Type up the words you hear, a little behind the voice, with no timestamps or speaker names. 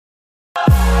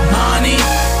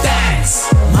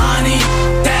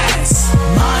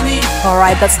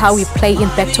right, that's how we play in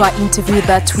back to our interview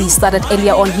that we started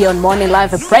earlier on here on Morning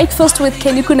Live, a breakfast with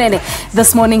Kenny Kunene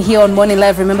this morning here on Morning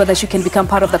Live. Remember that you can become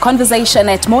part of the conversation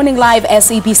at Morning Live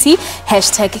SABC,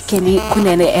 hashtag Kenny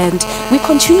Kunene, and we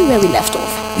continue where we left off.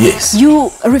 Yes.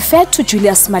 You referred to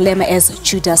Julius Malema as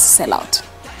Judas sellout.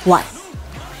 Why?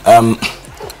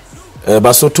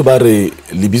 Basotho bare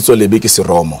libitso lebe ke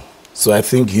seromo. So I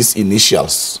think his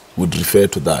initials would refer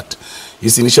to that.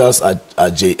 His initials are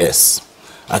JS.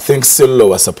 I think Sello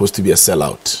was supposed to be a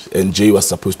sellout and J was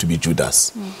supposed to be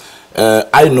Judas.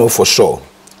 I know for sure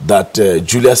that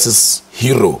Julius's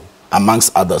hero,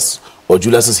 amongst others, or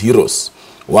Julius's heroes,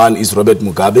 one is Robert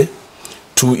Mugabe,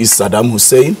 two is Saddam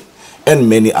Hussein, and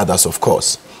many others, of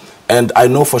course. And I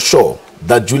know for sure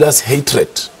that Julius' hatred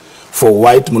for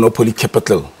white monopoly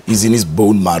capital is in his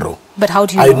bone marrow. But how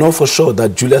do you know? I know for sure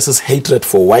that Julius's hatred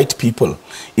for white people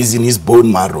is in his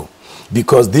bone marrow,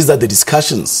 because these are the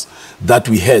discussions that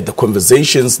we had, the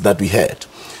conversations that we had.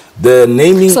 The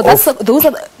naming so those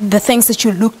are the things that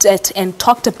you looked at and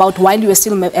talked about while you were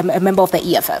still a member of the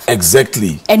EFF.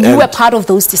 Exactly. And you were part of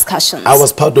those discussions. I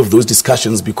was part of those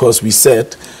discussions because we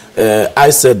said,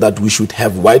 I said that we should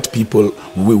have white people,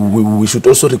 we should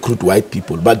also recruit white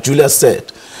people. But Julius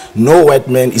said, no white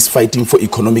man is fighting for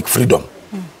economic freedom.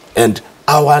 And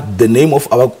the name of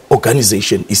our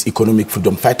organization is Economic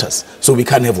Freedom Fighters. So we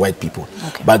can't have white people.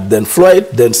 Okay. But then Floyd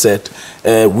then said,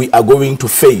 we are going to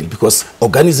fail because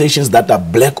organizations that are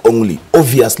black only,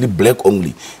 obviously black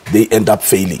only, they end up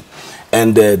failing.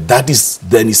 And that is,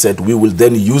 then he said, we will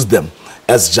then use them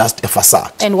as just a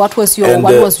facade. And what was your,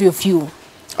 what was your view?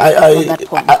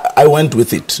 I went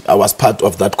with it. I was part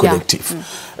of that collective.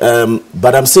 Yeah.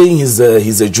 But I'm saying he's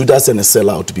a Judas and a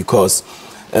sellout because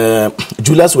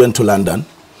Julius went to London,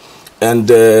 and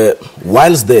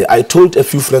whilst there, I told a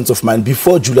few friends of mine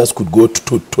before Julius could go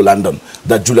to London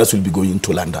that Julius will be going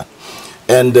to London.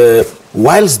 And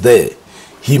whilst there,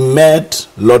 he met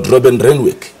Lord Robin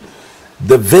Renwick,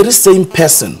 the very same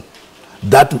person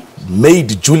that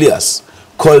made Julius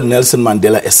call Nelson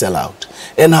Mandela a sellout.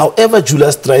 And however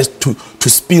Julius tries to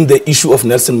spin the issue of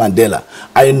Nelson Mandela,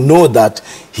 I know that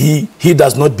he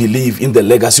does not believe in the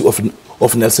legacy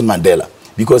of Nelson Mandela.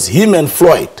 Because him and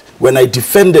Floyd, when I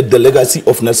defended the legacy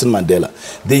of Nelson Mandela,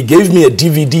 they gave me a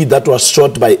DVD that was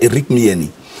shot by Eric Mieni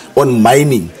on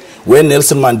mining, where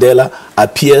Nelson Mandela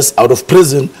appears out of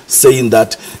prison saying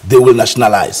that they will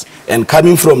nationalize. And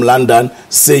coming from London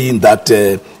saying that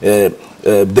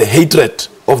the hatred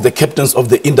of the captains of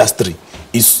the industry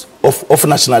is of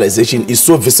nationalization is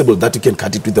so visible that you can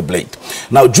cut it with a blade.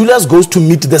 Now Julius goes to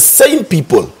meet the same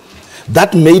people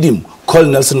that made him call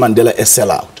Nelson Mandela a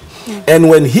sellout. And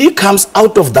when he comes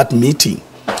out of that meeting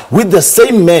with the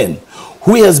same man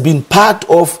who has been part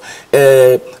of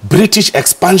British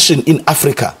expansion in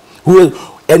Africa, who is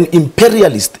an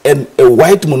imperialist and a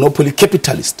white monopoly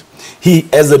capitalist, he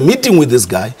has a meeting with this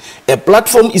guy. A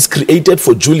platform is created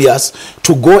for Julius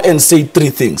to go and say three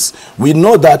things. We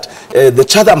know that the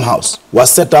Chatham House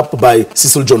was set up by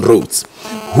Cecil John Rhodes,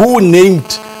 who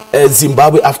named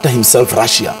Zimbabwe after himself,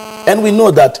 Russia. And we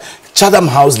know that Chatham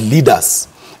House leaders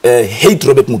hate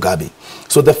Robert Mugabe.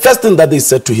 So the first thing that they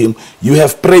said to him, you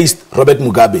have praised Robert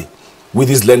Mugabe with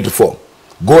his land reform.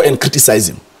 Go and criticize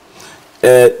him.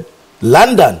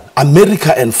 London,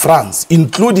 America and France,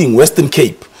 including Western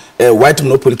Cape, white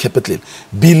monopoly capital,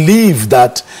 believe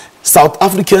that South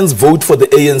Africans vote for the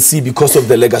ANC because of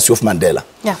the legacy of Mandela.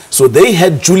 Yeah. So they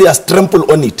had Julius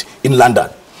trample on it in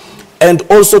London. And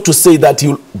also to say that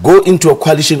he'll go into a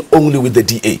coalition only with the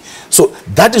DA. So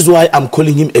that is why I'm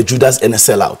calling him a Judas and a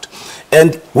sellout.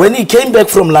 And when he came back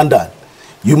from London,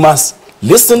 you must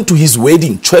listen to his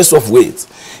wording, choice of words.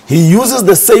 He uses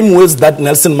the same words that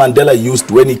Nelson Mandela used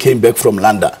when he came back from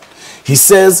London. He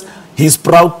says he's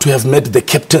proud to have met the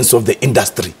captains of the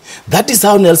industry. That is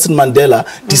how Nelson Mandela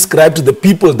described the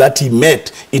people that he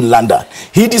met in London.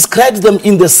 He described them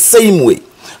in the same way.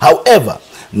 However,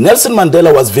 Nelson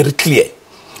Mandela was very clear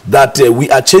that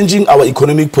we are changing our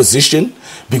economic position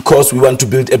because we want to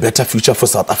build a better future for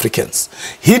South Africans.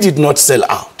 He did not sell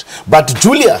out. But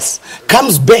Julius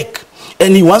comes back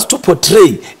and he wants to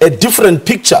portray a different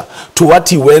picture to what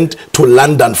he went to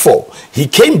London for. He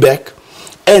came back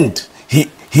and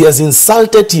he has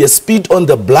insulted, he has spit on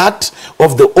the blood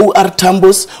of the O.R.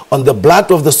 Tambos, on the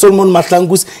blood of the Solomon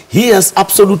Mahlangus. He has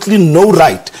absolutely no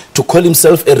right to call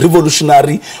himself a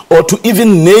revolutionary or to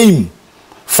even name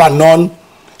Fanon,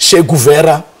 Che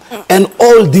Guevara, and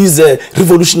all these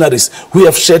revolutionaries who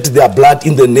have shed their blood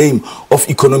in the name of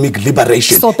economic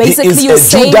liberation. So basically you're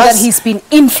saying that he's been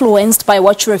influenced by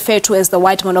what you refer to as the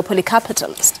white monopoly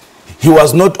capitalist. He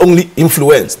was not only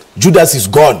influenced. Judas is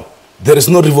gone. There is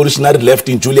no revolutionary left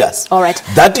in Julius. All right.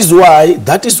 That is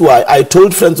why I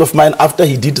told friends of mine after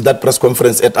he did that press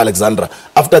conference at Alexandra,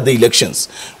 after the elections,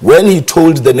 when he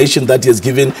told the nation that he has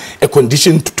given a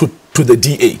condition to the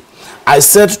DA, I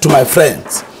said to my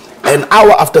friends, an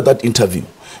hour after that interview,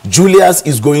 Julius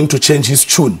is going to change his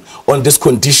tune on this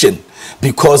condition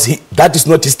because that is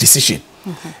not his decision.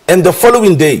 And the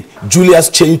following day, Julius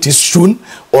changed his tune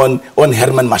on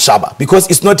Herman Mashaba because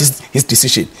it's not his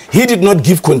decision. He did not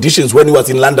give conditions when he was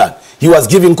in London. He was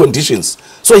giving conditions.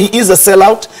 So he is a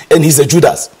sellout and he's a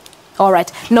Judas. All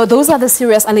right. Now, those are the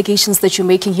serious allegations that you're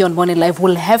making here on Morning Live.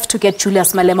 We'll have to get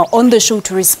Julius Malema on the show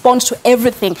to respond to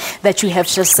everything that you have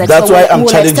just said. That's why I'm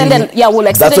challenging him. Yeah, we'll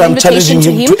extend an invitation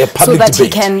to him so that debate. he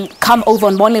can come over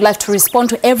on Morning Live to respond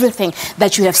to everything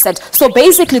that you have said. So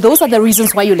basically, those are the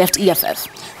reasons why you left EFF.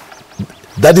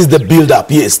 That is the build-up,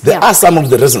 yes. There are some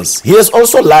of the reasons. He has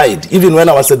also lied, even when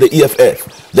I was at the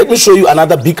EFF. Let me show you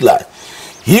another big lie.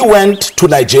 He went to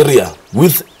Nigeria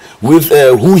with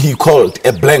who he called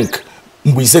a blank. He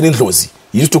used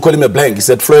to call him a blank. He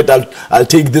said, Floyd, I'll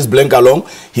take this blank along.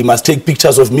 He must take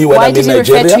pictures of me when I'm in Nigeria. Why did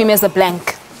you refer to him as a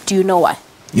blank? Do you know why?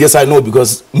 Yes, I know,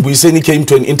 because Mbuyiseni came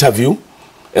to an interview.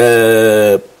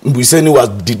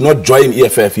 Mbuyiseni did not join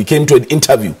EFF. He came to an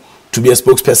interview to be a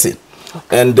spokesperson.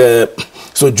 Okay. And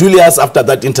so Julius, after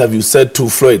that interview, said to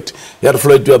Floyd, yeah,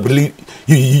 Floyd,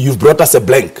 you've brought us a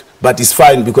blank, but it's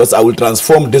fine because I will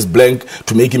transform this blank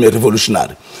to make him a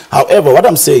revolutionary. However, what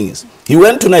I'm saying is, he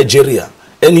went to Nigeria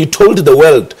and he told the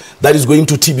world that he's going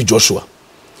to TB Joshua.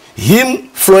 Him,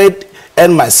 Floyd,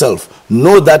 and myself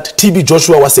know that TB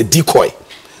Joshua was a decoy.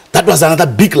 That was another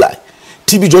big lie.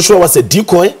 TB Joshua was a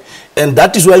decoy, and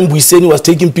that is why Mbuyiseni was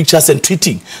taking pictures and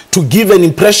tweeting to give an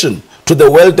impression to the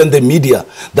world and the media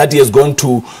that he has gone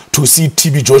to see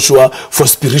TB Joshua for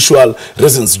spiritual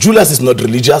reasons. Julius is not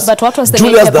religious. But what was the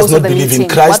Julius main purpose does not of the believe meeting? in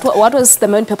Christ. What was the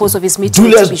main purpose of his meeting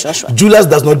with TB Joshua? Julius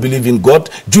does not believe in God.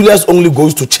 Julius only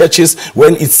goes to churches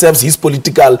when it serves his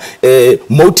political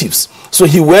motives. So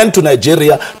he went to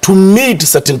Nigeria to meet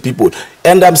certain people.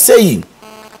 And I'm saying,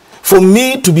 for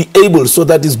me to be able, so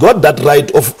that he's got that right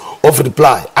of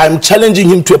reply, I'm challenging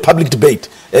him to a public debate.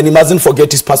 And he mustn't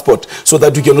forget his passport so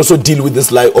that we can also deal with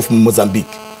this lie of Mozambique.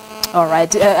 All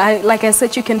right. Like I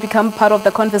said, you can become part of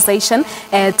the conversation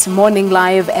at Morning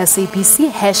Live SABC,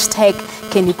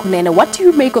 hashtag Kenny Kunene. What do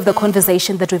you make of the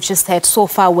conversation that we've just had so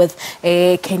far with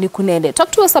Kenny Kunene?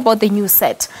 Talk to us about the new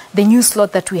set, the new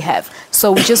slot that we have.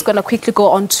 So we're just going to quickly go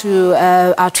on to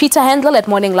our Twitter handle at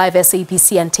Morning Live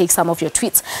SABC and take some of your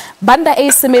tweets. Banda A.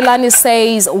 Similani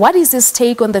says, what is his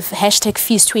take on the hashtag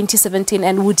Feast 2017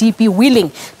 and would he be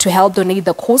willing to help donate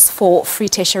the cost for free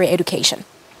tertiary education?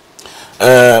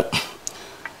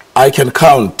 I can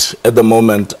count at the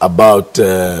moment about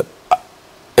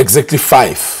exactly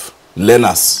 5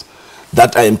 learners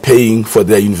that I am paying for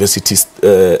their university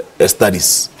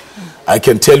studies. I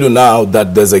can tell you now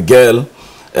that there's a girl,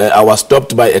 I was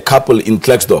stopped by a couple in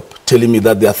Klerksdorp telling me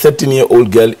that their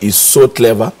 13-year-old girl is so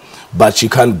clever, but she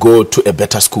can't go to a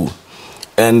better school.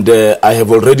 And I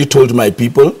have already told my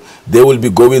people they will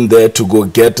be going there to go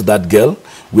get that girl.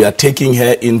 We are taking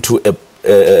her into a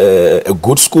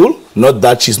good school. Not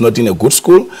that she's not in a good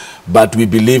school, but we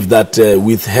believe that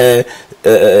with her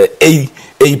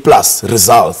A plus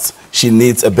results, she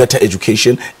needs a better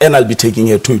education, and I'll be taking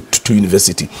her to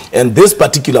university. And this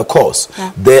particular course,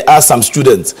 there are some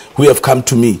students who have come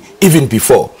to me even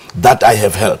before that I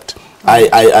have helped.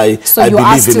 I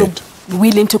believe in it.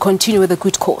 Willing to continue with a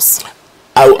good course?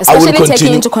 I will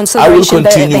continue into consideration the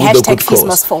hashtag Feast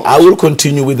must fall. I will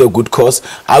continue with a good cause.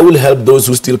 I will help those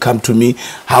who still come to me.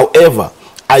 However,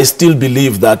 I still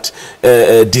believe that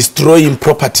destroying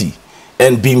property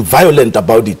and being violent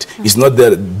about it is not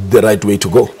the right way to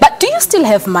go. But do you still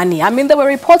have money? I mean, there were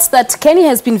reports that Kenny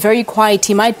has been very quiet.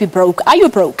 He might be broke. Are you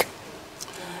broke?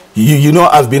 You know,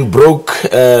 I've been broke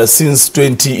since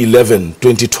 2011,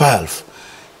 2012.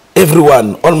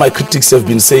 Everyone, all my critics have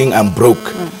been saying I'm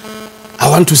broke. I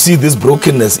want to see this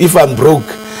brokenness. If I'm broke,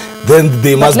 then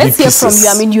they must be pieces. Let's hear from you.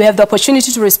 I mean, you have the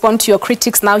opportunity to respond to your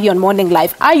critics now here on Morning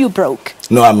Live. Are you broke?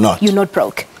 No, I'm not. You're not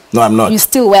broke? No, I'm not. You're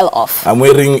still well off? I'm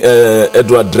wearing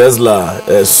Edward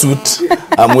Dresler suit.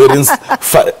 I'm wearing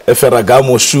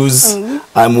Ferragamo shoes.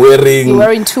 I'm wearing, you're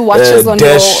wearing 2 watches on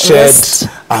your wrist.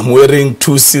 I'm wearing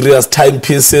 2 serious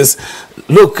timepieces.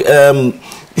 Look, I'm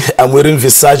wearing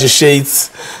Versace shades.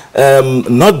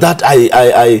 Not that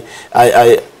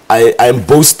I'm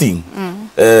boasting,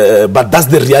 but that's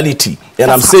the reality.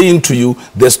 And I'm saying to you,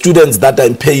 the students that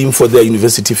I'm paying for their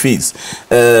university fees.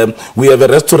 We have a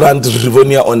restaurant,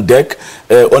 Rivonia on deck,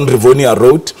 on Rivonia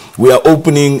Road. We are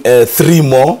opening 3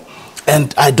 more.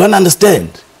 And I don't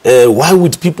understand. Why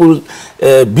would people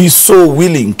be so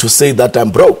willing to say that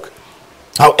I'm broke?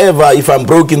 However, if I'm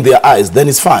broke in their eyes, then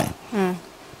it's fine.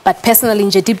 But personally,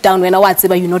 deep down, when I was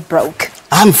you're not broke.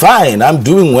 I'm fine. I'm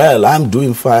doing well. I'm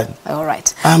doing fine. All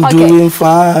right. I'm doing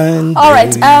fine. All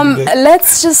right.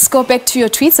 Let's just go back to your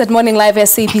tweets at Morning Live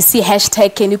SABC,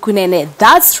 hashtag Kenny Kunene.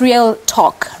 That's real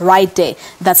talk right there.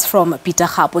 That's from Peter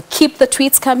Habo. Keep the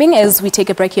tweets coming as we take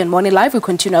a break here on Morning Live. We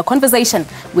continue our conversation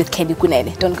with Kenny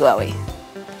Kunene. Don't go away.